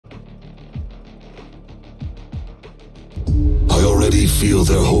already feel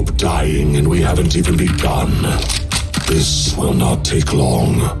their hope dying, and we haven't even begun. This will not take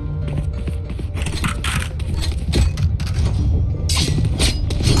long.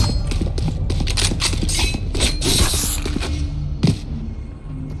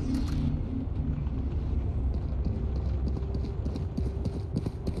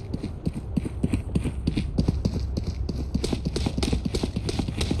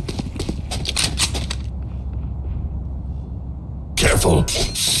 Careful.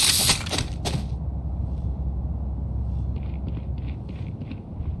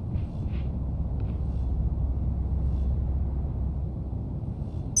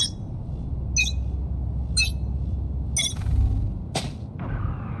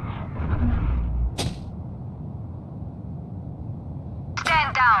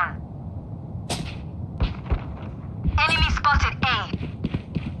 Stand down. Enemy spotted A.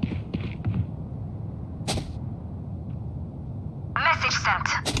 Message sent.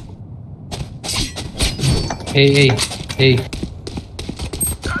 Hey.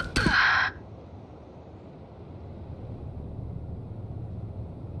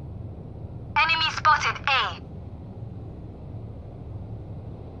 Enemy spotted A.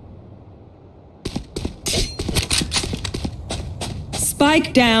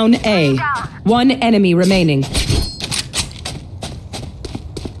 Spike down A. One enemy remaining. You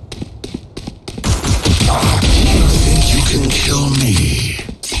think you can kill me?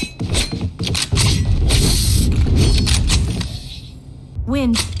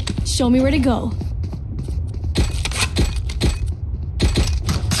 Wind, show me where to go.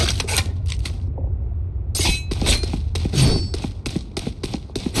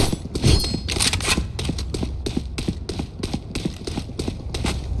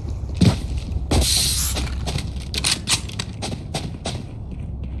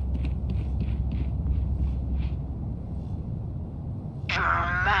 You're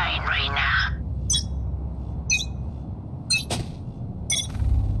mine, Reina.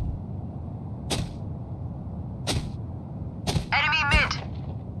 Enemy mid.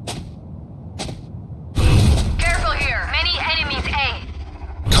 Careful here. Many enemies A.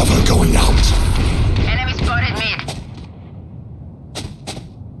 Cover going out. Enemy spotted mid.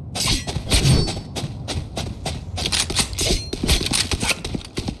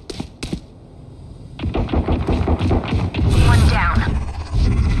 One down.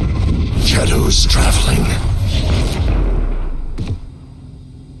 Shadows traveling.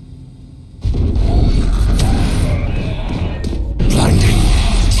 Blinding.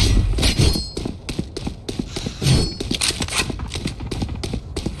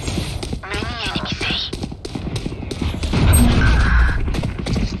 Many enemies A.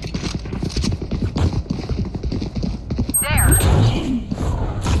 There.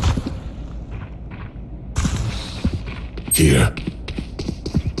 Here.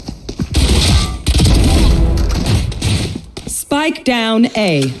 Spike down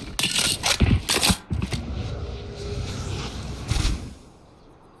A.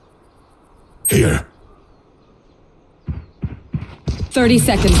 Here. 30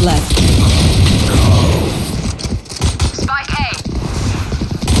 seconds left. Spike A.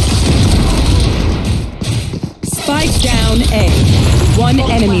 Spike down A. One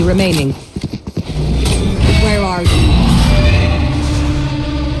enemy remaining. Where are you?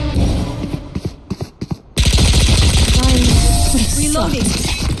 Reloading.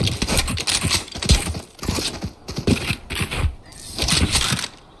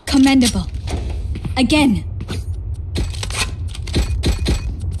 Commendable. Again.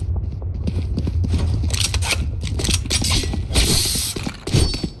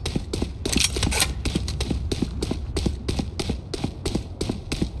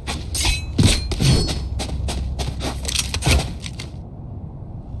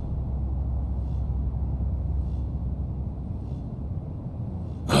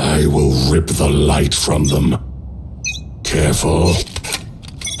 I will rip the light from them. Careful.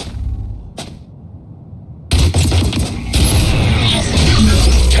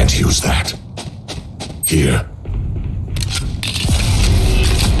 Can't use that. Here.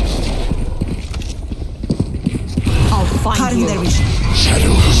 I'll find you.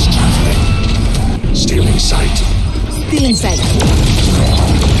 Shadows traveling. Stealing sight. Stealing sight.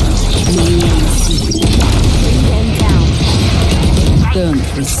 Bring them down.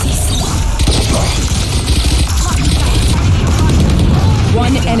 Don't resist.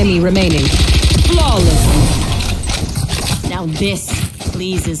 One enemy remaining. Flawless. Now this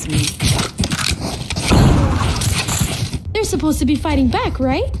pleases me. They're supposed to be fighting back,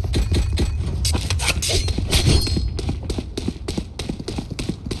 right?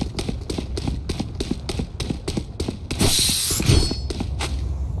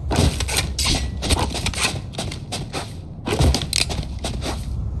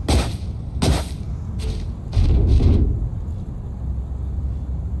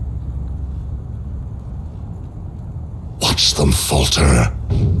 them falter.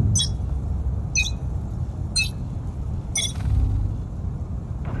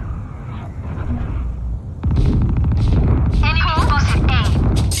 Enemy spotted A.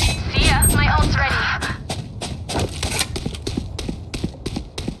 See ya, my ult's ready.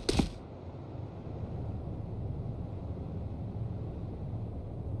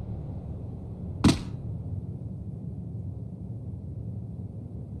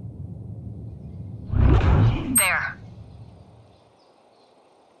 There.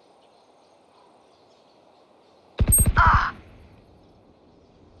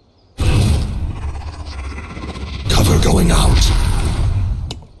 Cover going out.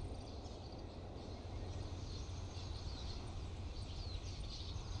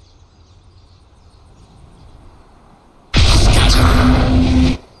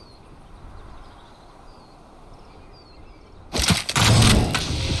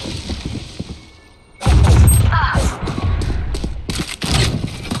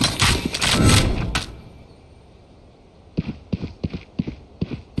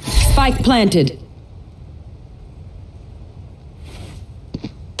 Spike planted.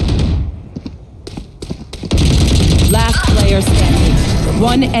 Last player standing.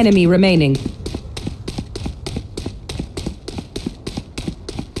 One enemy remaining.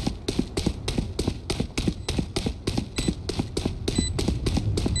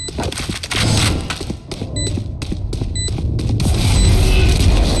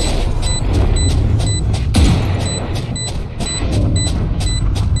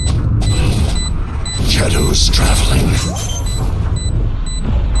 Shadows traveling.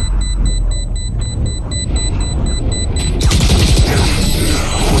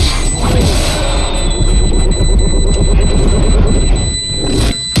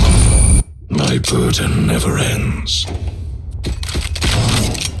 My burden never ends.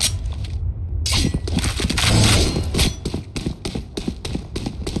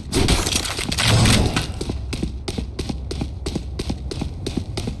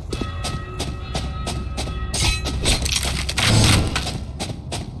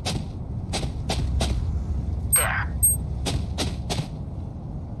 There.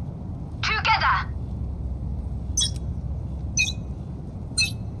 Together.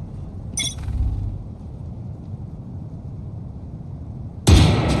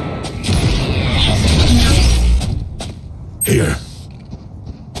 Here.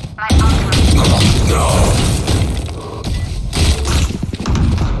 My ult. No.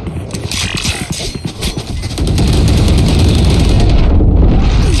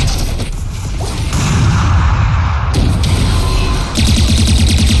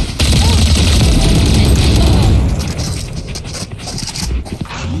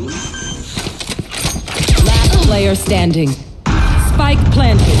 Last player standing. Spike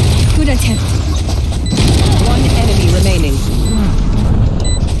planted. Good attempt. One enemy remaining.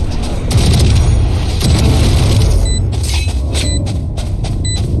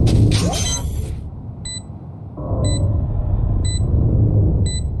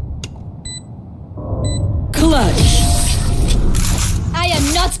 Clutch. I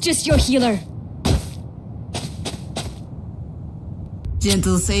am not just your healer.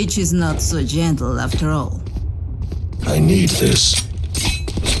 Gentle Sage is not so gentle after all. I need this.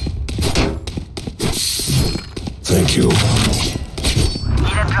 Thank you.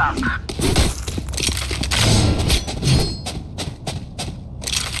 Need a drop.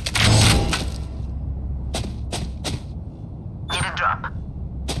 Need a drop.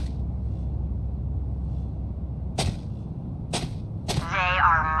 They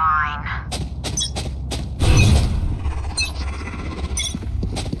are mine.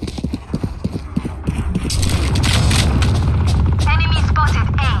 Enemy spotted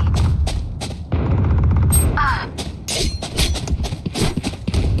A.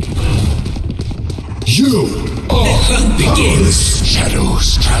 You are begins.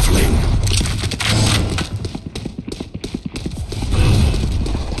 Shadows traveling.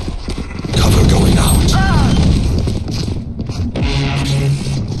 Cover going out.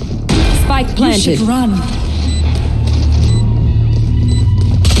 Spike planted. Run.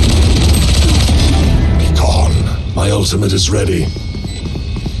 Be gone. My ultimate is ready.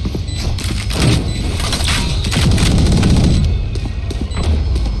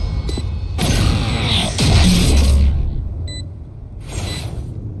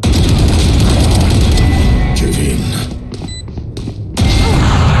 Give in.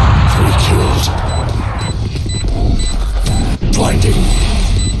 3 killed. Blinding.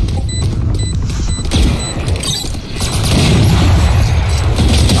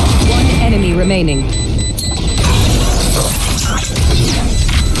 One enemy remaining.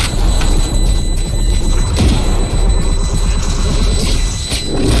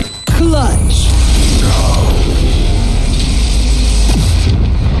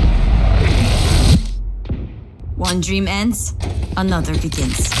 One dream ends, another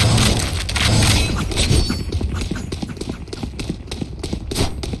begins.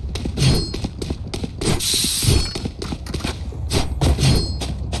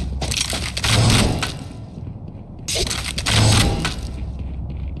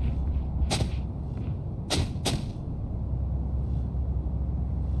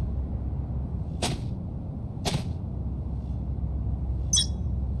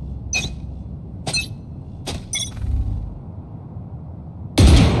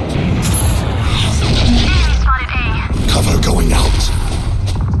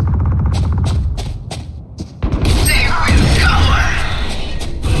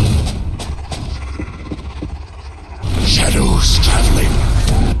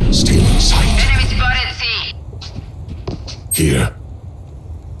 Here.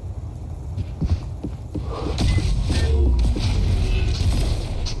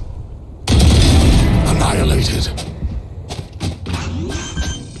 Annihilated.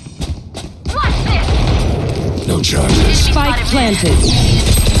 What's this? No charges. Spike planted.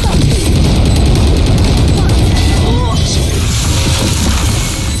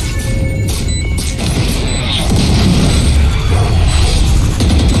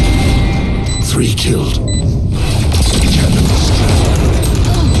 Three killed.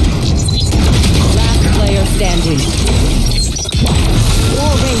 Last player standing.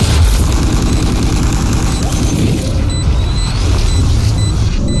 War rage.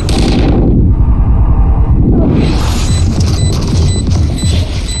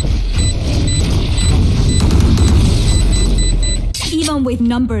 Even with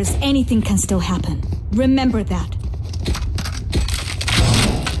numbers, anything can still happen. Remember that.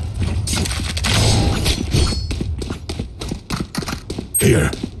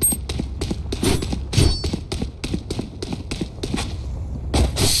 Here.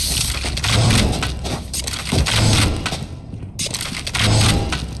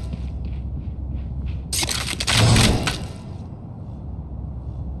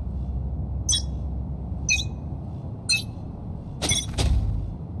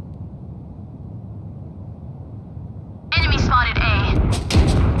 Enemy spotted A.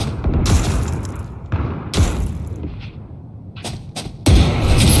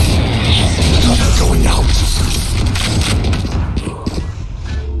 Going out.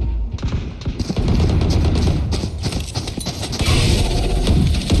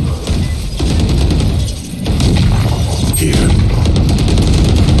 Here.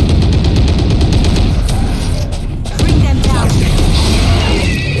 Bring them down.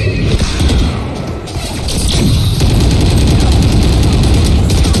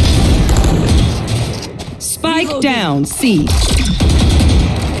 Spike down, C.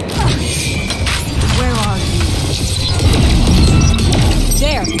 Where are you?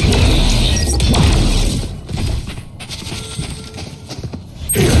 There.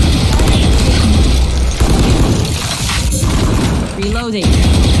 Here. Reloading.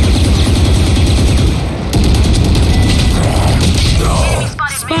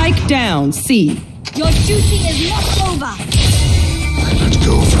 Spike down, C. Your duty is not over. Let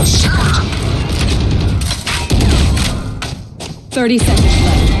go for a second. 30 seconds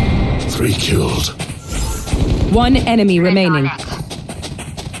left. 3 killed. One enemy remaining.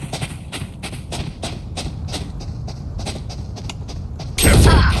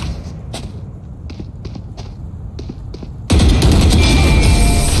 Careful.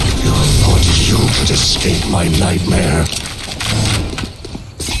 You thought you could escape my nightmare?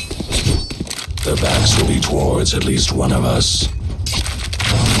 Their backs will be towards at least one of us.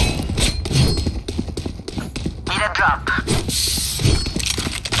 Need a drop.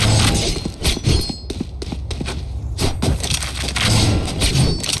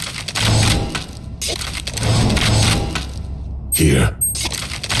 Here.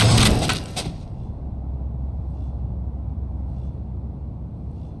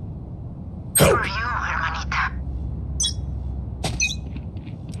 Help. For you, hermanita.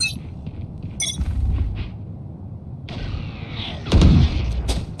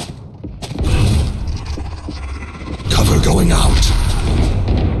 Cover going out.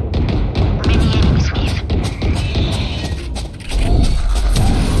 Many enemies with.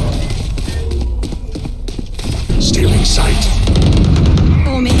 Stealing sight.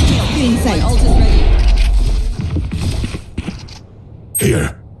 Omen kill. My ult is ready. Here.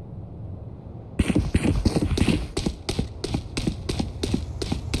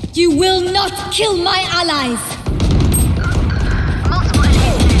 You will not kill my allies. Multiple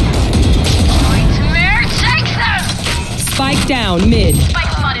enemies. Nightmare takes them! Spike down, mid.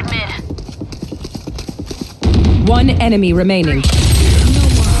 Spike spotted mid. One enemy remaining.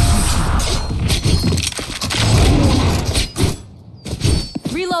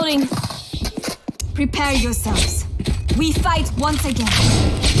 Reloading. Prepare yourselves. We fight once again.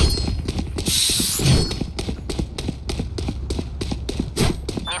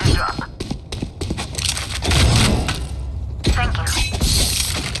 Need a drop. Thank you.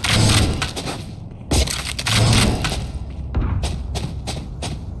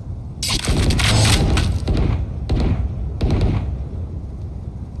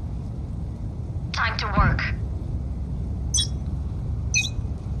 Time to work.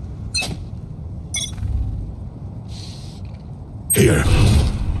 Here.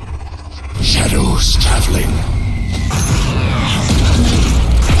 Shadows traveling.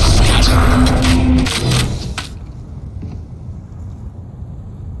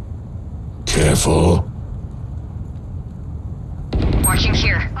 Careful. Watching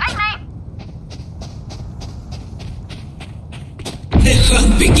here. Night night. The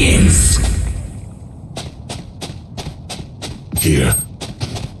hunt begins. Here.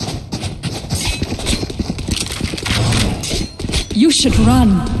 You should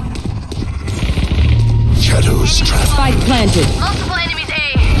run. Shadows traveling. Spike planted. Multiple enemies A.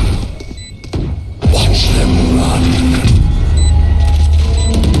 Watch them run.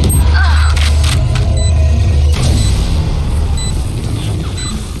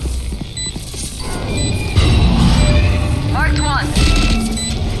 Marked one.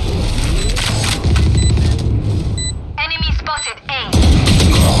 Enemy spotted A.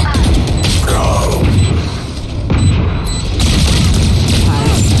 Go.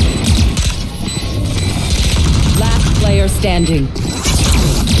 Last player standing.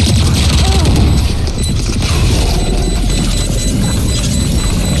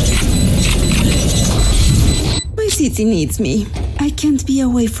 My city needs me. I can't be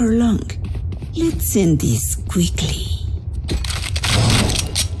away for long. Let's end this quickly.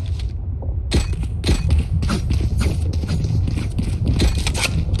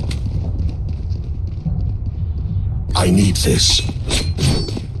 I need this.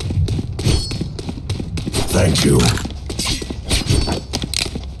 Thank you.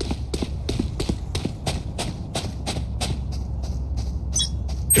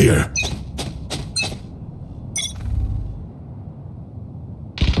 Here.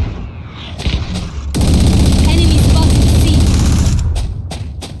 Enemy spotted C.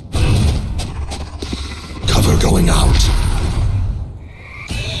 Cover going out.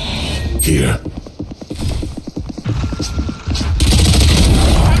 Here.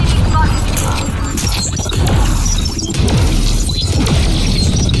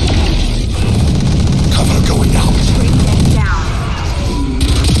 Cover going out. Bring them down.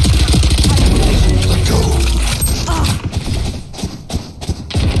 Let go.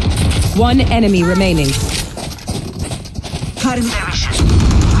 One enemy remaining. Cut him.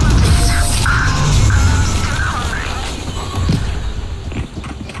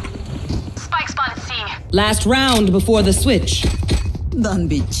 Spike spotted C. Last round before the switch. Don't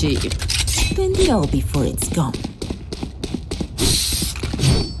be cheap. Spend it all before it's gone.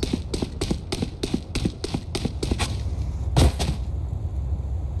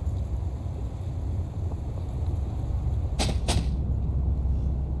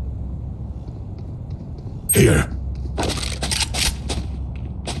 Here.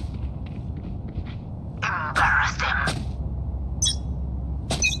 Embarrassed him.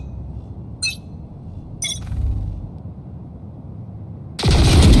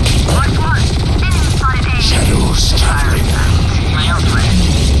 Marked one. Enemy spotted A. Shadows traveling. My ultimate.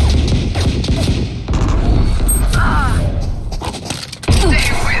 They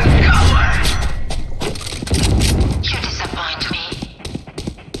will cover. You disappoint me.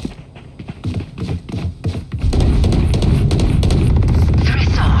 Three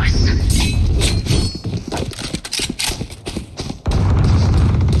souls.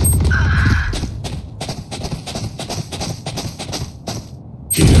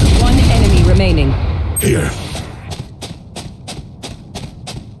 Here. One enemy remaining. Here.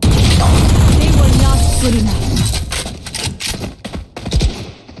 They were not good enough.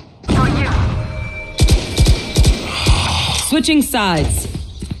 For you. Switching sides.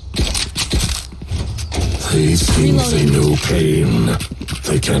 These things they know pain.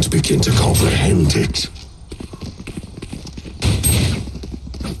 They can't begin to comprehend it.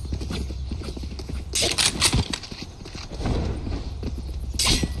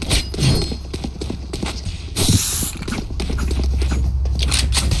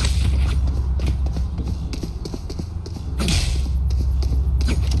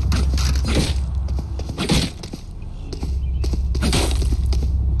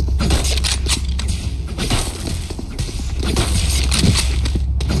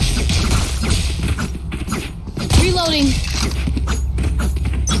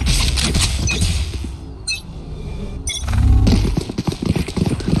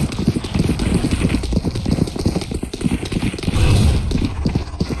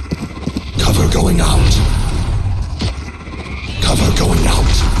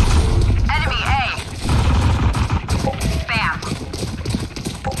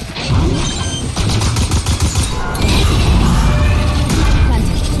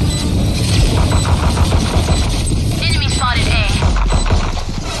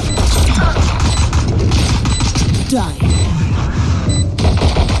 die.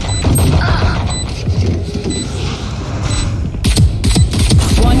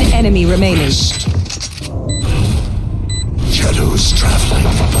 One enemy remaining. Shadows traveling.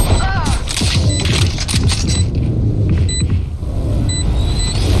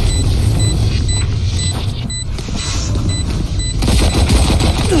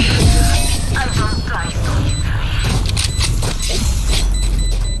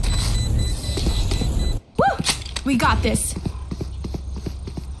 We got this.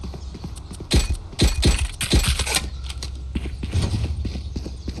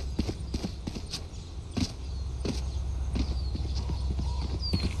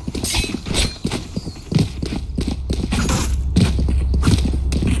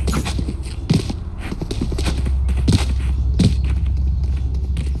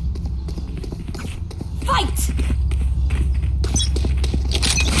 Fight!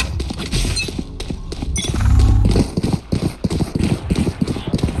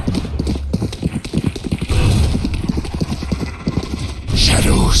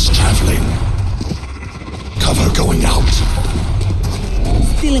 Shadows traveling. Cover going out.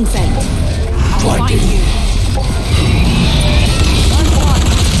 Stealing scent. Blinding.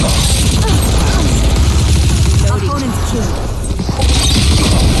 Opponent's killed.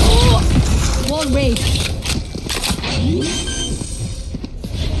 Wall raid.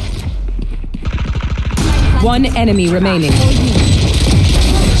 One enemy remaining.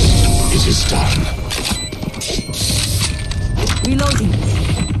 It is done. Reloading.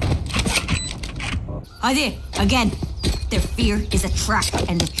 Hadi, again. Their fear is a trap,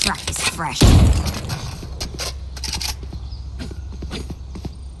 and the trap is fresh.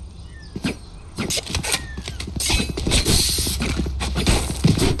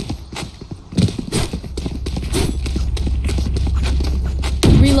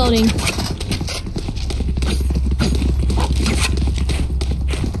 Reloading.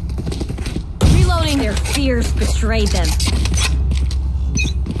 Reloading. Their fears betrayed them.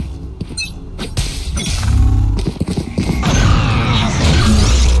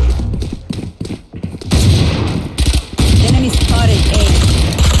 Enemy spotted A.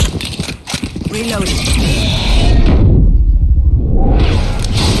 Reloading.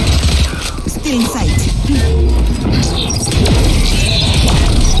 Still in sight.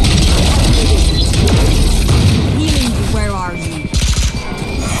 Healing you, where are you?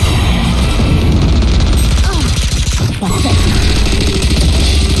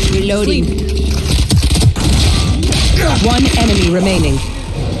 Reloading. One enemy remaining.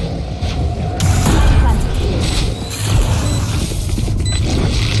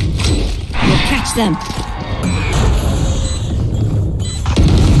 We'll catch them.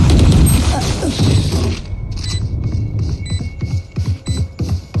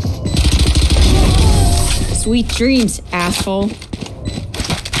 Sweet dreams, asshole.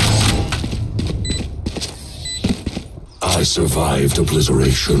 I survived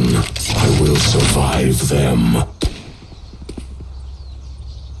obliteration. I will survive them.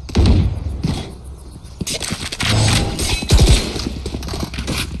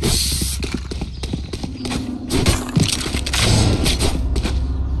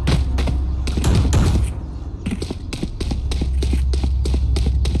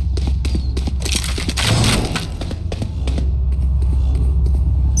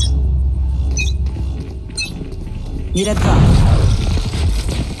 Need a drop.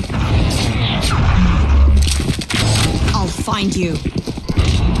 I'll find you.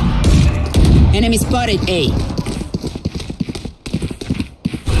 Enemy spotted A.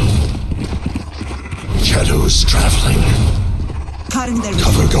 Shadows traveling. Cutting their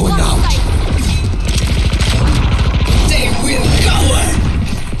Cover going out. They will cower!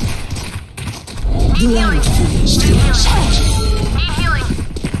 Stealing sight. Need healing.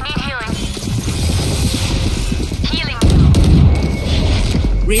 Need healing. Healing.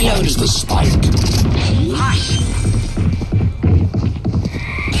 Reloading. The spike.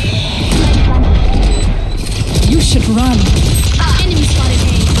 You should run. Enemy spotted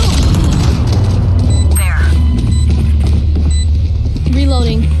There. A.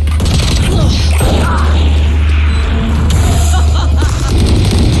 Reloading.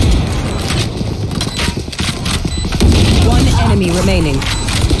 One enemy remaining.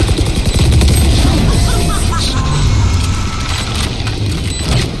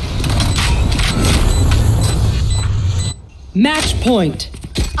 Match point.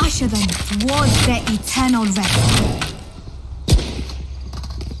 Usher them towards their eternal rest.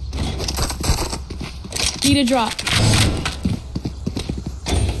 Need a drop.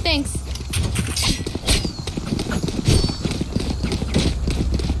 Thanks.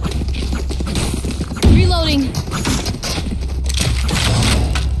 Reloading.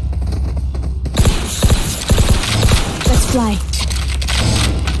 fly.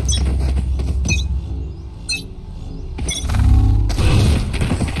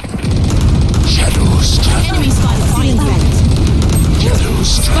 Shadows travel. Enemy spotted.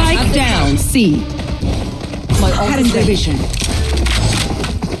 Shadows travel. Spike down. C. My ultimate division.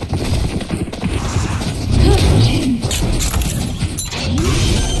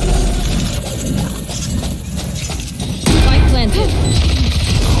 Spike planted.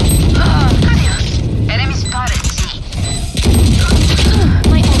 Enemy spotted.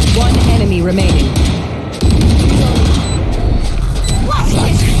 One enemy remaining.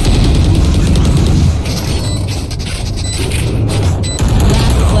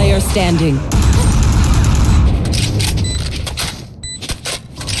 Last player standing.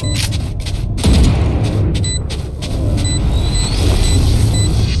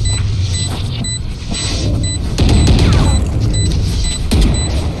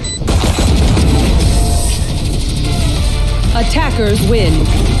 Attackers win.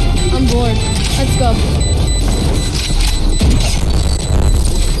 On board. Let's go.